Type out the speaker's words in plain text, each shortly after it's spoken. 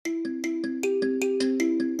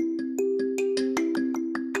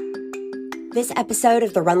This episode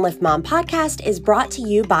of the Run Lift Mom podcast is brought to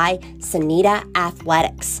you by Sanita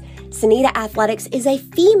Athletics. Sanita Athletics is a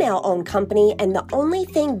female-owned company, and the only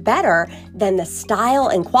thing better than the style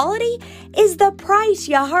and quality is the price,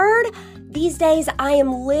 you heard? These days, I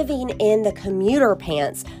am living in the commuter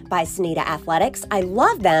pants by Sanita Athletics. I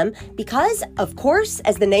love them because, of course,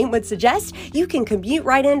 as the name would suggest, you can commute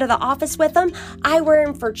right into the office with them. I wear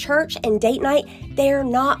them for church and date night. They're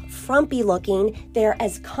not frumpy looking. They're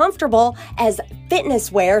as comfortable as fitness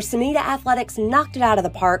wear. Sanita Athletics knocked it out of the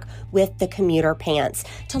park with the commuter pants.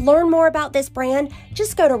 To learn more about this brand,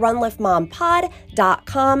 just go to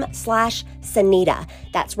runliftmompod.com/Sanita.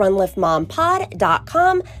 That's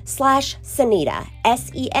runliftmompod.com/Sanita. SENITA.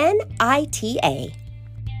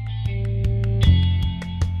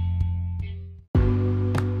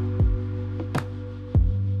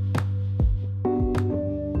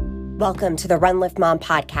 Welcome to the Run Lift Mom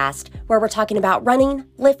podcast, where we're talking about running,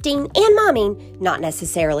 lifting, and momming, not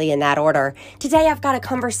necessarily in that order. Today, I've got a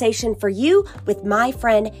conversation for you with my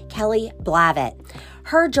friend, Kelly Blavitt.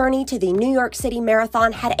 Her journey to the New York City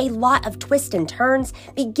Marathon had a lot of twists and turns,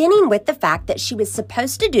 beginning with the fact that she was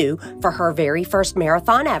supposed to do, for her very first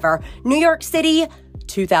marathon ever, New York City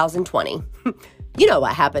 2020. You know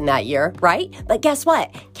what happened that year, right? But guess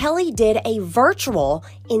what? Kelly did a virtual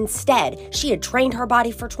instead. She had trained her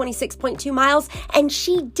body for 26.2 miles, and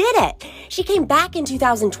she did it. She came back in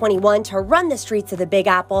 2021 to run the streets of the Big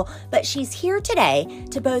Apple, but she's here today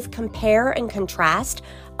to both compare and contrast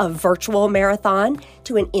a virtual marathon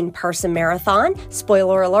to an in-person marathon.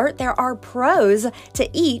 Spoiler alert, there are pros to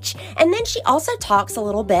each. And then she also talks a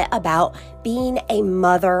little bit about being a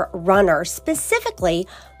mother runner, specifically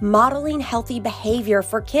modeling healthy behavior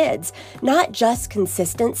for kids, not just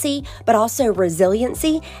consistency, but also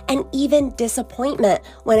resiliency and even disappointment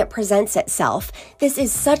when it presents itself. This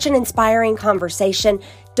is such an inspiring conversation.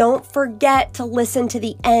 Don't forget to listen to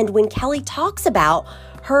the end when Kelly talks about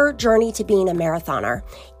her journey to being a marathoner.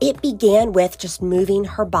 It began with just moving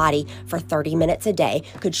her body for 30 minutes a day.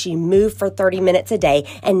 Could she move for 30 minutes a day?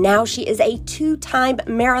 And now she is a 2-time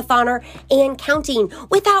marathoner and counting.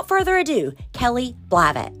 Without further ado, Kelly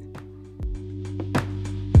Blavitt.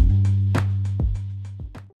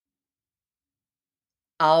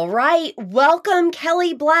 All right, welcome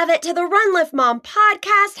Kelly Blavitt to the Run Lift Mom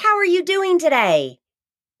podcast. How are you doing today?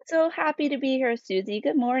 So happy to be here, Susie.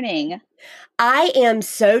 Good morning. I am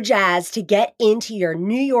so jazzed to get into your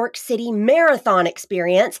New York City Marathon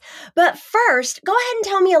experience. But first, go ahead and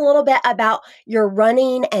tell me a little bit about your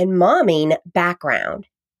running and momming background.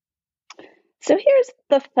 So here's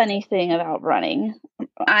the funny thing about running.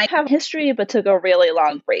 I have history, but took a really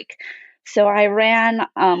long break. So I ran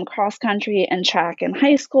cross country and track in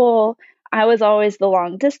high school. I was always the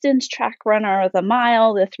long distance track runner, the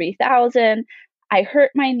mile, the 3,000. I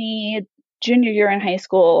hurt my knee junior year in high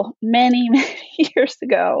school many years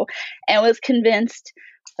ago and was convinced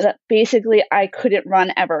that basically I couldn't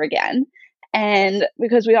run ever again. And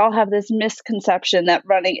because we all have this misconception that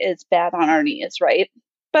running is bad on our knees, right?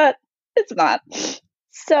 But it's not.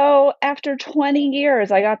 So after 20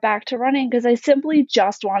 years, I got back to running because I simply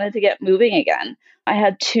just wanted to get moving again. I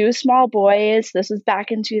had 2 small boys. This was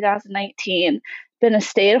back in 2019. Been a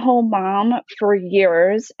stay-at-home mom for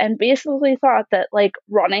years and basically thought that like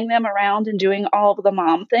running them around and doing all of the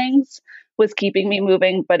mom things was keeping me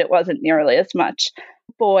moving, but it wasn't nearly as much.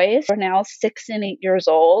 Boys are now 6 and 8 years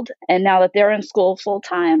old, and now that they're in school full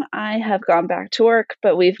time, I have gone back to work,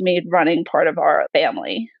 but we've made running part of our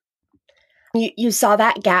family. You saw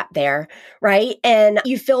that gap there, right? And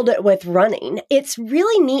you filled it with running. It's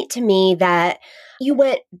really neat to me that you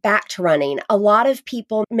went back to running. A lot of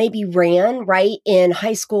people maybe ran, right, in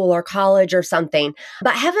high school or college or something,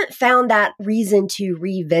 but haven't found that reason to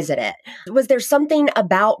revisit it. Was there something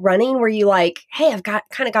about running where you like, hey, I've got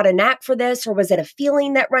a knack for this? Or was it a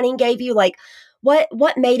feeling that running gave you? Like, what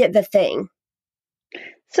made it the thing?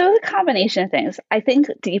 So the combination of things. I think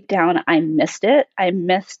deep down, I missed it. I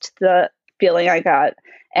missed the feeling I got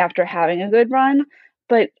after having a good run.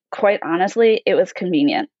 But quite honestly, it was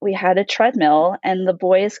convenient. We had a treadmill and the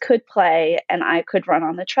boys could play and I could run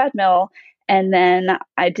on the treadmill. And then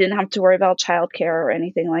I didn't have to worry about childcare or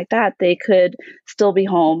anything like that. They could still be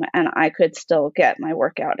home and I could still get my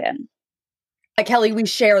workout in. Kelly, we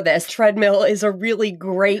share this. Treadmill is a really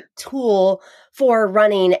great tool for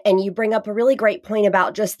running. And you bring up a really great point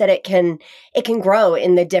about just that it can grow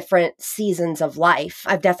in the different seasons of life.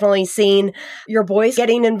 I've definitely seen your boys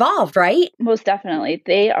getting involved, right? Most definitely.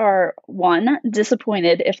 They are, one,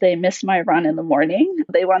 disappointed if they miss my run in the morning.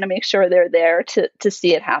 They want to make sure they're there to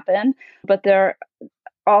see it happen. But they're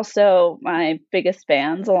also my biggest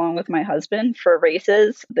fans, along with my husband, for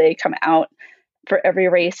races. They come out for every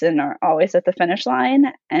race and are always at the finish line.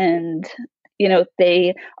 And,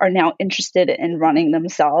 they are now interested in running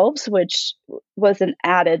themselves, which was an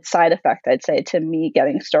added side effect, I'd say, to me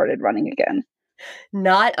getting started running again.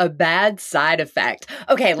 Not a bad side effect.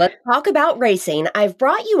 Okay, let's talk about racing. I've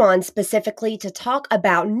brought you on specifically to talk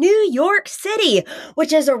about New York City,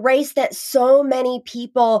 which is a race that so many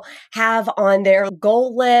people have on their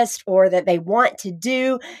goal list or that they want to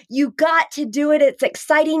do. You got to do it. It's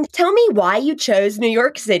exciting. Tell me why you chose New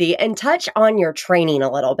York City and touch on your training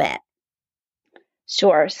a little bit.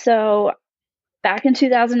 Sure. So back in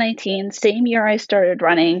 2019, same year I started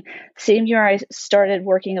running, same year I started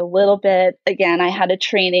working a little bit. Again, I had a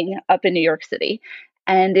training up in New York City.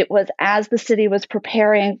 And it was as the city was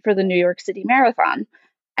preparing for the New York City Marathon.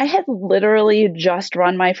 I had literally just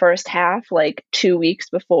run my first half like 2 weeks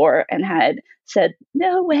before and had said,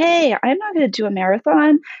 no way, I'm not going to do a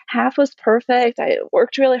marathon. Half was perfect. I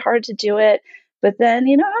worked really hard to do it. But then,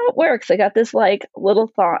 you know how it works. I got this like little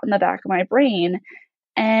thought in the back of my brain.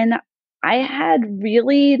 And I had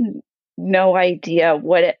really no idea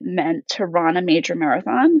what it meant to run a major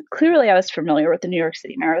marathon. Clearly, I was familiar with the New York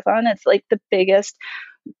City Marathon. It's like the biggest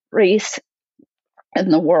race in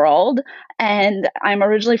the world. And I'm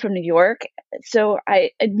originally from New York. So I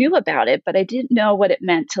knew about it, but I didn't know what it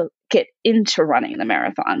meant to get into running the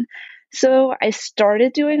marathon. So I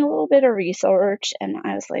started doing a little bit of research and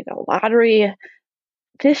I was like, a lottery,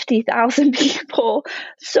 50,000 people,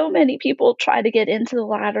 so many people try to get into the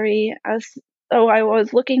lottery. I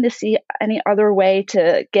was looking to see any other way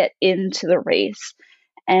to get into the race.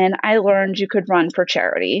 And I learned you could run for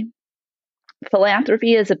charity.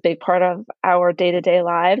 Philanthropy is a big part of our day-to-day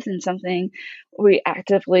lives and something we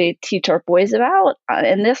actively teach our boys about.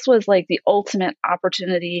 And this was like the ultimate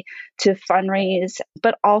opportunity to fundraise,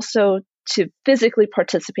 but also to physically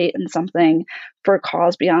participate in something for a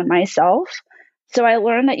cause beyond myself. So I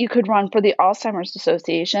learned that you could run for the Alzheimer's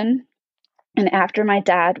Association. And after my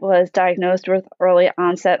dad was diagnosed with early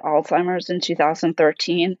onset Alzheimer's in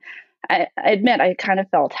 2013, I admit I kind of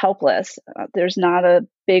felt helpless. There's not a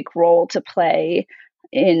big role to play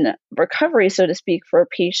in recovery, so to speak, for a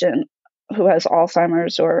patient who has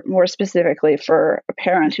Alzheimer's, or more specifically for a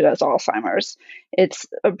parent who has Alzheimer's. It's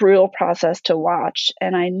a brutal process to watch.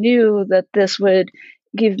 And I knew that this would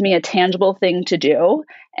give me a tangible thing to do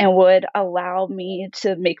and would allow me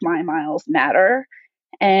to make my miles matter.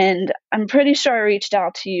 And I'm pretty sure I reached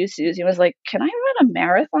out to you, Susie, and was like, can I run a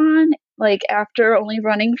marathon? Like after only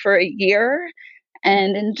running for a year?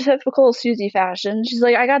 And in typical Susie fashion, she's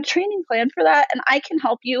like, I got a training plan for that and I can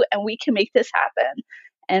help you and we can make this happen.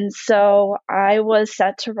 And so I was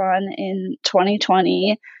set to run in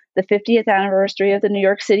 2020, the 50th anniversary of the New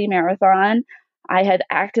York City Marathon. I had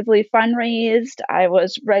actively fundraised. I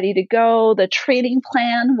was ready to go. The training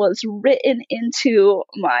plan was written into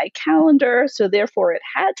my calendar, so therefore it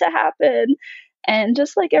had to happen. And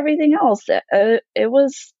just like everything else, it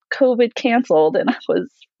was COVID canceled, and I was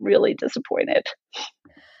really disappointed.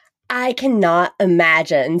 I cannot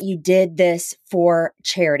imagine you did this for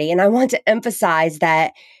charity. And I want to emphasize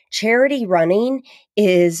that charity running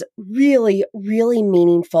is really, really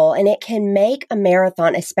meaningful, and it can make a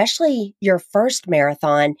marathon, especially your first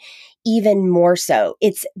marathon, even more so.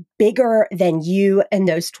 It's bigger than you and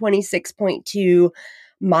those 26.2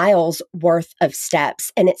 miles worth of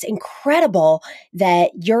steps. And it's incredible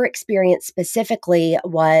that your experience specifically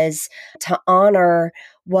was to honor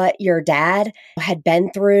what your dad had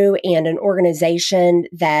been through and an organization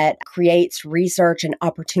that creates research and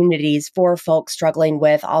opportunities for folks struggling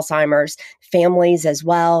with Alzheimer's, families as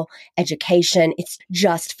well, education. It's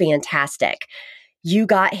just fantastic. You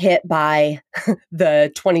got hit by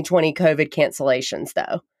the 2020 COVID cancellations,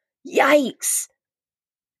 though. Yikes.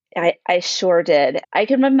 I sure did. I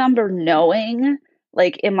can remember knowing,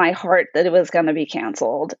 like in my heart, that it was going to be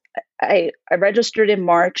canceled. I registered in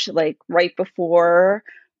March, like right before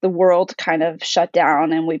the world kind of shut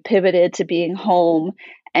down and we pivoted to being home.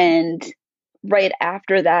 And right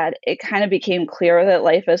after that, it kind of became clear that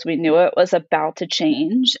life as we knew it was about to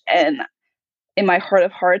change. And in my heart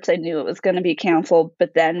of hearts, I knew it was going to be canceled.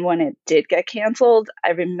 But then when it did get canceled, I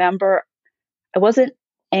remember I wasn't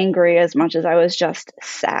angry as much as I was just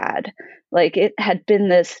sad. Like it had been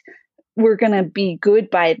this, we're going to be good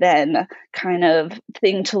by then kind of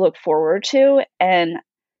thing to look forward to. And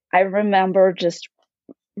I remember just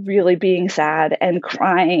really being sad and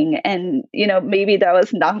crying. And, maybe that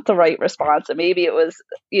was not the right response. And maybe it was,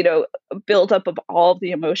 a buildup of all of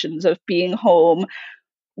the emotions of being home,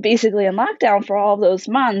 basically in lockdown for all of those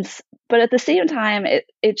months. But at the same time,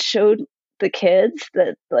 it showed the kids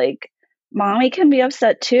that like mommy can be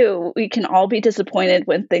upset too. We can all be disappointed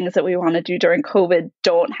when things that we want to do during COVID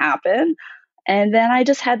don't happen. And then I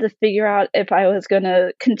just had to figure out if I was going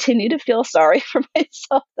to continue to feel sorry for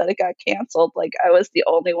myself that it got canceled. Like I was the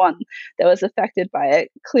only one that was affected by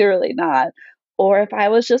it. Clearly not. Or if I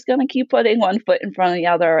was just going to keep putting one foot in front of the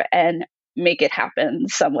other and make it happen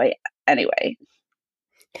some way anyway.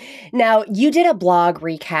 Now, you did a blog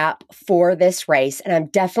recap for this race, and I'm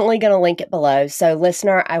definitely going to link it below. So,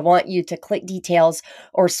 listener, I want you to click details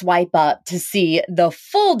or swipe up to see the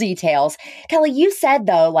full details. Kelly, you said,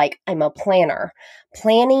 though, like, I'm a planner.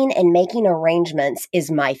 Planning and making arrangements is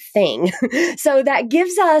my thing. So that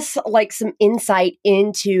gives us like some insight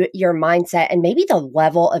into your mindset and maybe the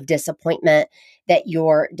level of disappointment that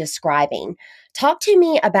you're describing. Talk to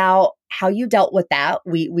me about how you dealt with that.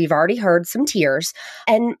 We've already heard some tears.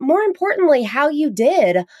 And more importantly, how you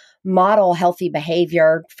did model healthy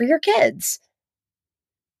behavior for your kids.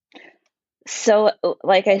 So,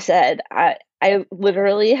 like I said, I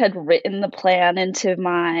literally had written the plan into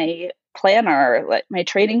my planner, like my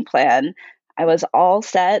training plan. I was all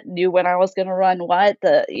set, knew when I was going to run what,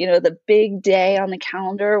 the big day on the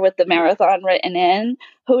calendar with the marathon written in,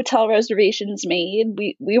 hotel reservations made.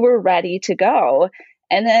 We were ready to go.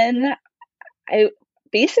 And then I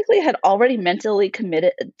basically had already mentally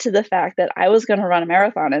committed to the fact that I was going to run a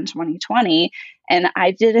marathon in 2020, and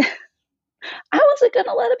I wasn't going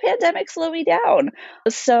to let a pandemic slow me down.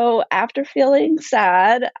 So after feeling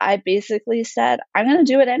sad, I basically said, I'm going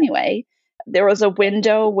to do it anyway. There was a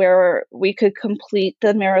window where we could complete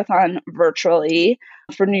the marathon virtually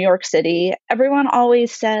for New York City. Everyone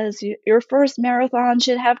always says your first marathon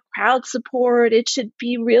should have crowd support. It should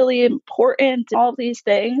be really important, all these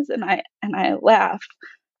things. And I laugh.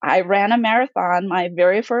 I ran a marathon, my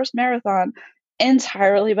very first marathon,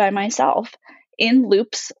 entirely by myself in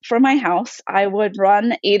loops from my house. I would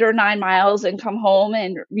run 8 or 9 miles and come home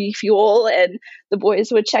and refuel, and the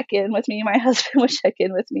boys would check in with me. My husband would check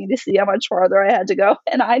in with me to see how much farther I had to go,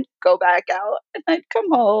 and I'd go back out and I'd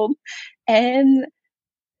come home, and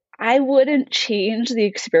I wouldn't change the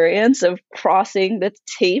experience of crossing the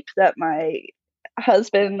tape that my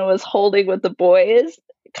husband was holding with the boys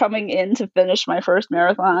coming in to finish my first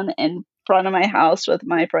marathon in front of my house with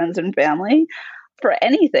my friends and family for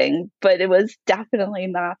anything, but it was definitely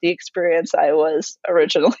not the experience I was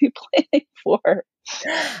originally planning for.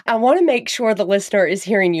 I want to make sure the listener is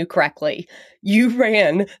hearing you correctly. You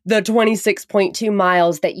ran the 26.2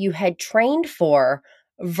 miles that you had trained for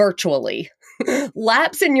virtually.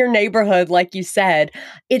 Laps in your neighborhood, like you said.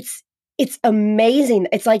 It's amazing.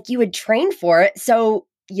 It's like you had trained for it, so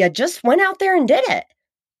you just went out there and did it.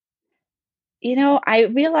 I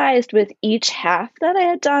realized with each half that I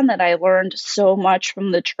had done that I learned so much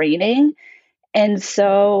from the training. And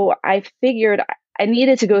so I figured I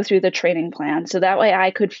needed to go through the training plan so that way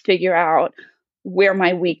I could figure out where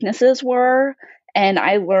my weaknesses were. And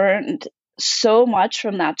I learned so much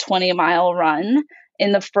from that 20-mile run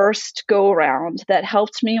in the first go round that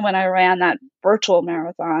helped me when I ran that virtual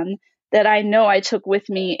marathon that I know I took with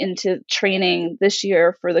me into training this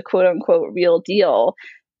year for the quote unquote real deal,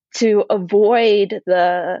 to avoid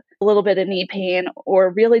the little bit of knee pain,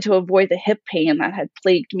 or really to avoid the hip pain that had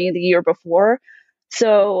plagued me the year before.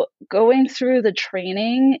 So going through the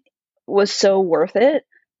training was so worth it. It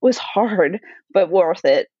was hard, but worth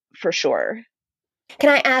it for sure. Can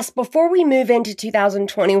I ask, before we move into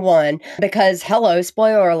 2021, because hello,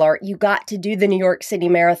 spoiler alert, you got to do the New York City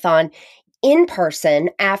Marathon in person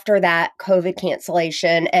after that COVID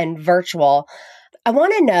cancellation and virtual, I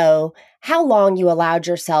want to know how long you allowed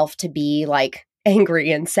yourself to be like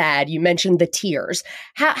angry and sad. You mentioned the tears.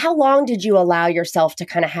 How long did you allow yourself to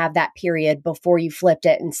kind of have that period before you flipped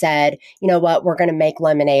it and said, you know what, we're going to make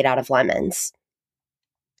lemonade out of lemons?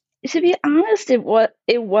 To be honest, it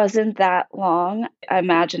wasn't that long. I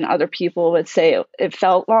imagine other people would say it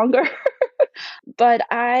felt longer, but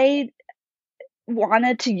I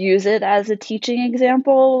wanted to use it as a teaching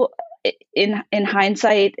example. In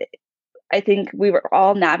hindsight, I think we were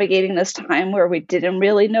all navigating this time where we didn't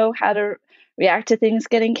really know how to react to things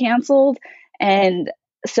getting canceled. And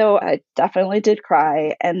so I definitely did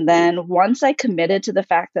cry. And then once I committed to the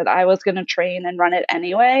fact that I was going to train and run it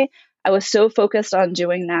anyway, I was so focused on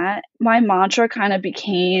doing that. My mantra kind of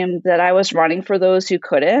became that I was running for those who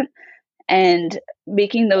couldn't, and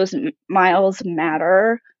making those miles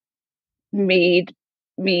matter made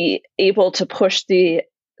me able to push the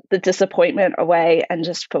disappointment away and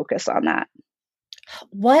just focus on that.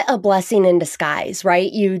 What a blessing in disguise,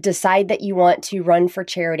 right? You decide that you want to run for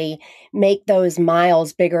charity, make those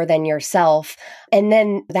miles bigger than yourself, and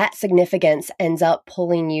then that significance ends up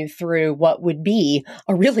pulling you through what would be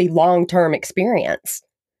a really long-term experience.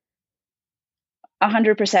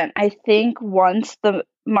 100%. I think once the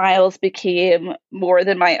miles became more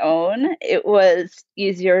than my own, it was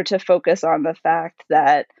easier to focus on the fact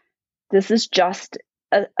that this is just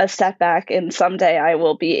a setback, and someday I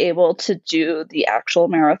will be able to do the actual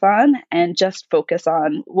marathon and just focus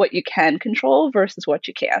on what you can control versus what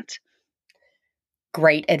you can't.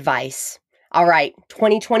 Great advice. All right,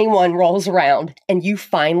 2021 rolls around and you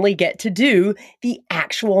finally get to do the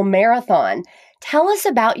actual marathon. Tell us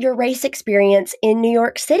about your race experience in New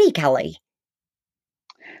York City, Kelly.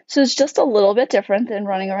 So it's just a little bit different than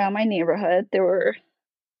running around my neighborhood. There were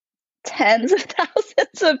tens of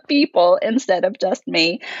thousands of people instead of just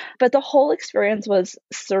me. But the whole experience was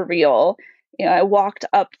surreal. I walked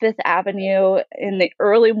up Fifth Avenue in the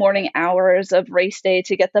early morning hours of race day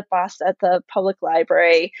to get the bus at the public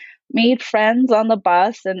library, made friends on the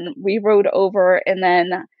bus, and we rode over and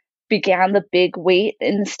then began the big wait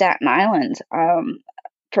in Staten Island.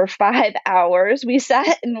 For 5 hours, we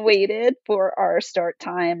sat and waited for our start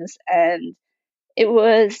times, and it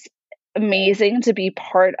was amazing to be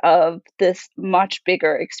part of this much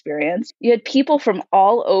bigger experience. You had people from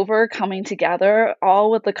all over coming together,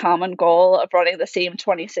 all with the common goal of running the same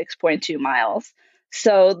 26.2 miles.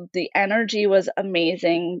 So the energy was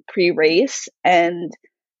amazing pre-race. And,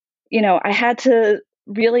 I had to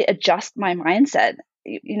really adjust my mindset.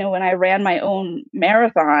 When I ran my own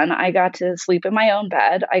marathon, I got to sleep in my own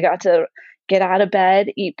bed. I got to get out of bed,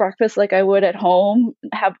 eat breakfast like I would at home,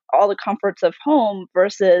 have all the comforts of home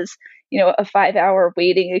versus, a 5 hour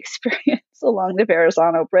waiting experience along the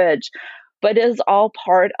Verrazano Bridge. But it is all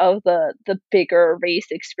part of the bigger race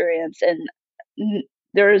experience. And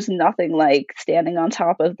there is nothing like standing on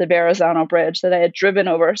top of the Verrazano Bridge that I had driven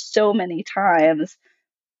over so many times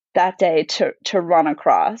that day to run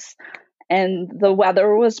across. And the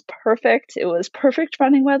weather was perfect. It was perfect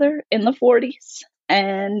running weather in the 40s.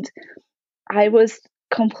 And I was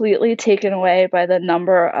completely taken away by the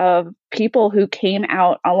number of people who came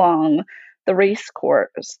out along the race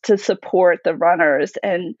course to support the runners.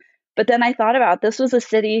 But then I thought about, this was a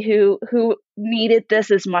city who needed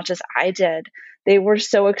this as much as I did. They were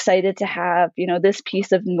so excited to have, this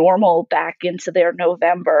piece of normal back into their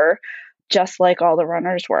November, just like all the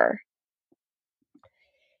runners were.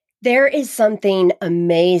 There is something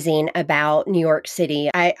amazing about New York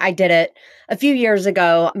City. I did it a few years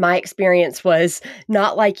ago. My experience was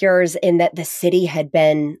not like yours in that the city had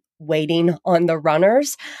been waiting on the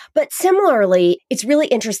runners. But similarly, it's really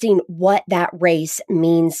interesting what that race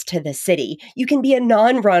means to the city. You can be a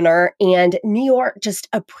non-runner, and New York just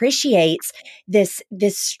appreciates this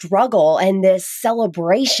struggle and this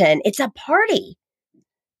celebration. It's a party.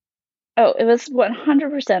 Oh, it was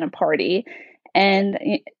 100% a party. And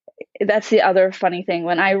that's the other funny thing.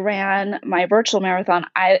 When I ran my virtual marathon,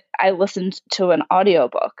 I listened to an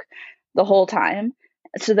audiobook the whole time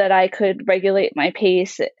so that I could regulate my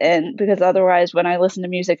pace. And because otherwise, when I listen to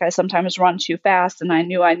music, I sometimes run too fast, and I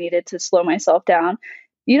knew I needed to slow myself down.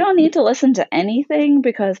 You don't need to listen to anything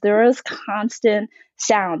because there is constant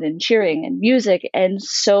sound and cheering and music and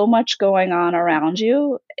so much going on around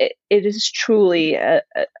you. It is truly a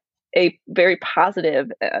very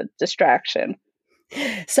positive distraction.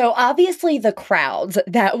 So obviously the crowds,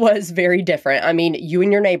 that was very different. I mean, you in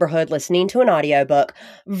your neighborhood listening to an audiobook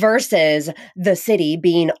versus the city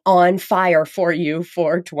being on fire for you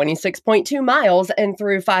for 26.2 miles and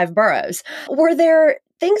through 5 boroughs. Were there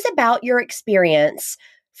things about your experience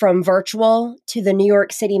from virtual to the New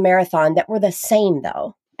York City Marathon that were the same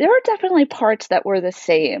though? There were definitely parts that were the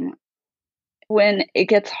same. When it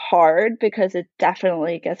gets hard, because it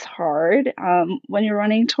definitely gets hard when you're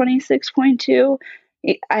running 26.2,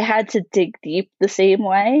 I had to dig deep the same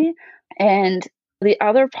way. And the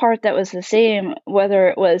other part that was the same, whether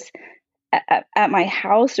it was at my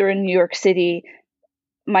house or in New York City,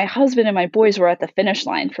 my husband and my boys were at the finish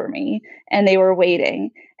line for me, and they were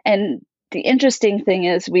waiting. And the interesting thing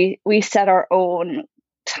is we set our own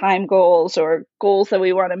time goals or goals that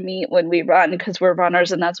we want to meet when we run, because we're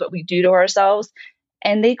runners and that's what we do to ourselves.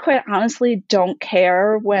 And they quite honestly don't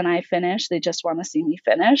care when I finish. They just want to see me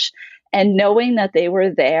finish. And knowing that they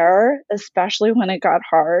were there, especially when it got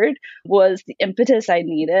hard, was the impetus I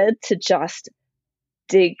needed to just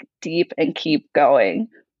dig deep and keep going.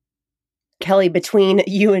 Kelly, between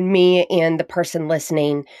you and me and the person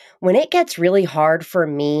listening, when it gets really hard for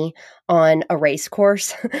me on a race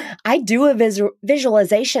course, I do a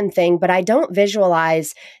visualization thing, but I don't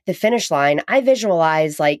visualize the finish line. I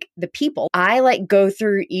visualize like the people. I like go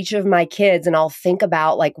through each of my kids and I'll think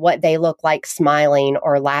about like what they look like smiling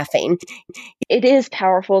or laughing. It is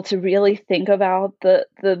powerful to really think about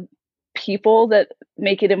the people that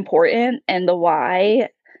make it important and the why.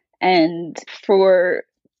 And for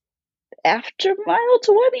after mile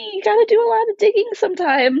 20, you got to do a lot of digging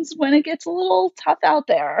sometimes when it gets a little tough out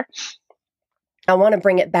there. I want to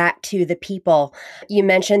bring it back to the people. You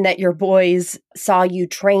mentioned that your boys saw you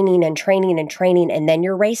training and training and training, and then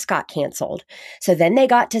your race got canceled. So then they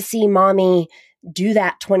got to see mommy do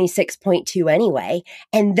that 26.2 anyway.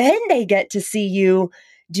 And then they get to see you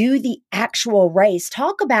do the actual race.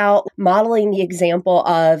 Talk about modeling the example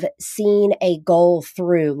of seeing a goal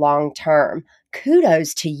through long term.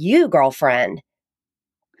 Kudos to you, girlfriend.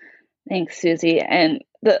 Thanks, Susie. And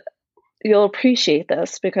you'll appreciate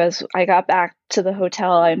this because I got back to the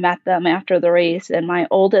hotel. I met them after the race, and my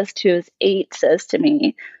oldest, who is 8, says to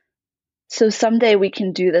me, "So someday we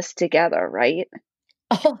can do this together, right?"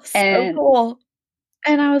 Oh, so cool.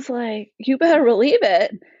 And I was like, "You better believe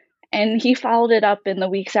it." And he followed it up in the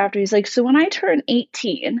weeks after. He's like, "So when I turn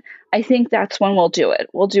 18, I think that's when we'll do it.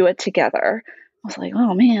 We'll do it together." I was like,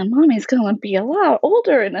 "Oh man, mommy's going to be a lot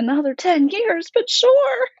older in another 10 years, but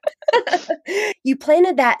sure." You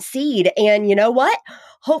planted that seed, and you know what?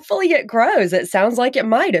 Hopefully it grows. It sounds like it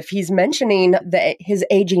might if he's mentioning his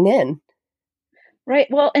aging in. Right.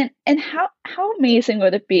 Well, and how amazing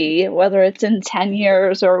would it be, whether it's in 10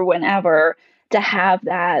 years or whenever, to have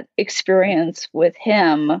that experience with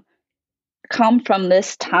him come from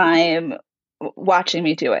this time watching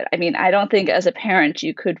me do it. I mean, I don't think as a parent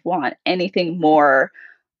you could want anything more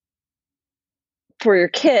for your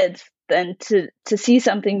kids than to see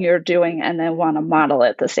something you're doing and then want to model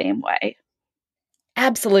it the same way.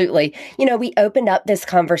 Absolutely. You know, we opened up this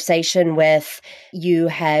conversation with you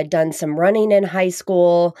had done some running in high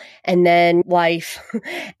school and then life,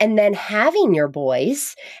 and then having your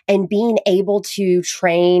boys and being able to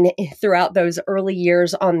train throughout those early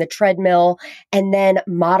years on the treadmill and then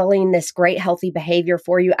modeling this great healthy behavior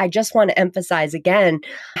for you. I just want to emphasize again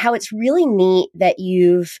how it's really neat that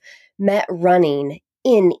you've met running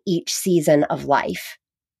in each season of life.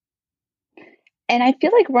 And I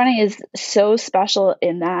feel like running is so special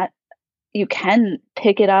in that you can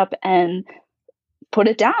pick it up and put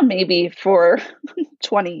it down maybe for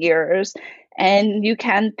 20 years, and you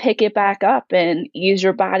can pick it back up and ease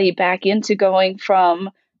your body back into going from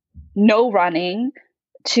no running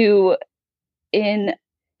to, in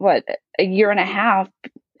what, a year and a half,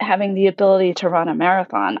 having the ability to run a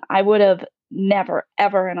marathon. I would have never,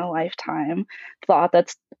 ever in a lifetime thought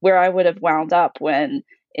that's where I would have wound up when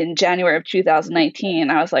in January of 2019,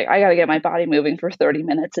 I was like, I got to get my body moving for 30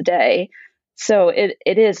 minutes a day. So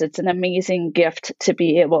it's an amazing gift to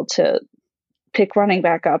be able to pick running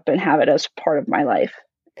back up and have it as part of my life.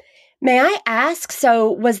 May I ask, so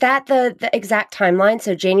was that the exact timeline?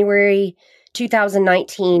 So January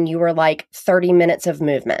 2019, you were like 30 minutes of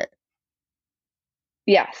movement.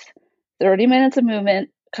 Yes. 30 minutes of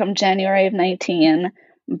movement come January of 19.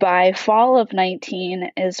 By fall of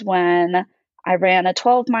 19 is when I ran a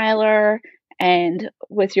 12 miler and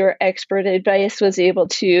with your expert advice was able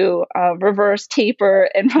to reverse taper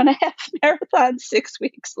and run a half marathon 6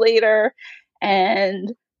 weeks later.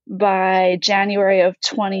 And by January of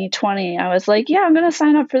 2020, I was like, yeah, I'm going to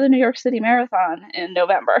sign up for the New York City Marathon in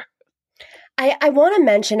November. I want to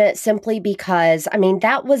mention it simply because, I mean,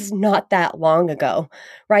 that was not that long ago,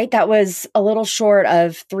 right? That was a little short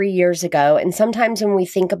of 3 years ago. And sometimes when we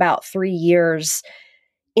think about 3 years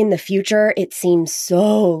in the future, it seems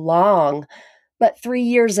so long. But 3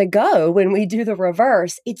 years ago, when we do the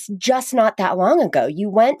reverse, it's just not that long ago.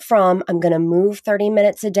 You went from, I'm going to move 30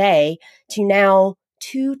 minutes a day to now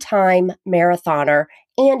 2-time marathoner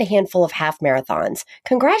and a handful of half marathons.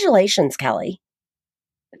 Congratulations, Kelly.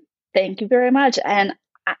 Thank you very much. And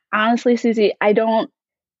honestly, Susie,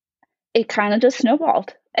 it kind of just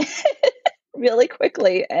snowballed really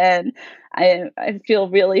quickly. And I feel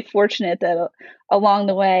really fortunate that along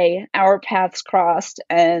the way, our paths crossed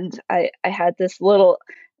and I had this little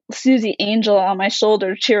Susie angel on my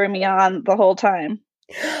shoulder cheering me on the whole time.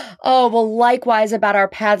 Oh, well, likewise about our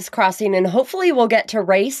paths crossing, and hopefully we'll get to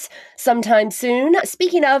race sometime soon.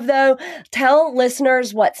 Speaking of, though, tell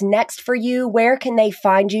listeners what's next for you. Where can they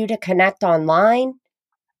find you to connect online?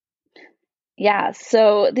 Yeah,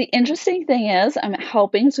 so the interesting thing is I'm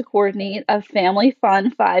helping to coordinate a family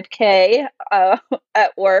fun 5K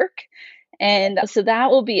at work. And so that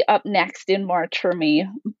will be up next in March for me.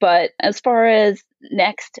 But as far as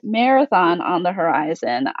next marathon on the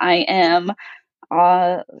horizon, I am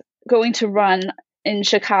going to run in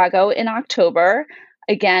Chicago in October,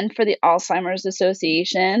 again for the Alzheimer's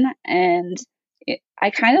Association. And I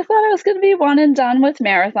kind of thought I was going to be one and done with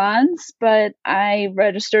marathons, but I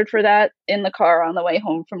registered for that in the car on the way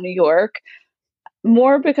home from New York,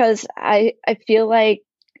 more because I feel like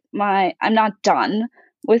I'm not done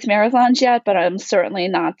with marathons yet, but I'm certainly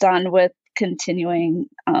not done with continuing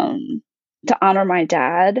to honor my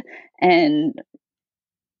dad and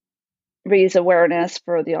raise awareness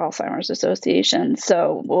for the Alzheimer's Association.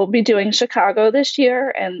 So we'll be doing Chicago this year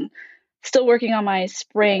and still working on my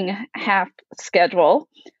spring half schedule.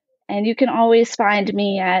 And you can always find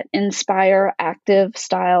me at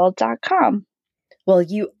inspireactivestyle.com. Well,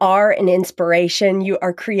 you are an inspiration. You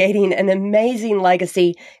are creating an amazing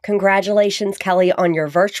legacy. Congratulations, Kelly, on your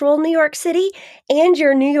virtual New York City and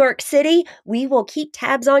your New York City. We will keep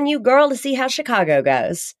tabs on you, girl, to see how Chicago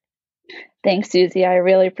goes. Thanks, Susie. I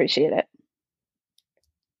really appreciate it.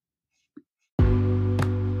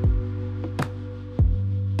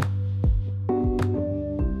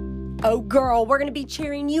 Oh, girl, we're going to be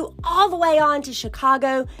cheering you all the way on to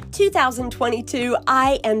Chicago 2022.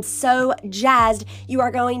 I am so jazzed. You are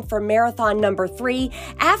going for marathon number 3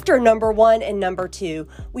 after number 1 and number 2.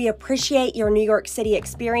 We appreciate your New York City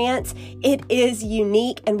experience. It is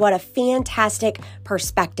unique, and what a fantastic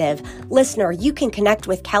perspective. Listener, you can connect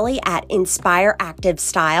with Kelly at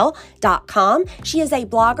inspireactivestyle.com. She is a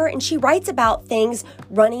blogger and she writes about things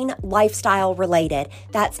running lifestyle related.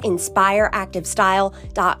 That's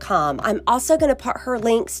inspireactivestyle.com. I'm also going to put her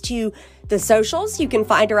links to the socials. You can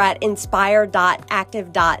find her at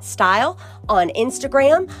inspire.active.style on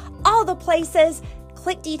Instagram, all the places.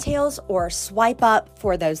 Click details or swipe up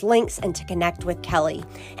for those links and to connect with Kelly.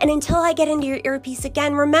 And until I get into your earpiece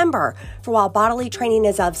again, remember, for while bodily training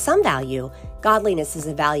is of some value, godliness is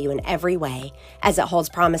of value in every way, as it holds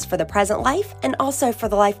promise for the present life and also for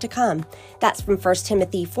the life to come. That's from 1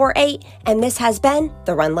 Timothy 4:8, and this has been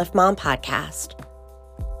the Run Lift Mom Podcast.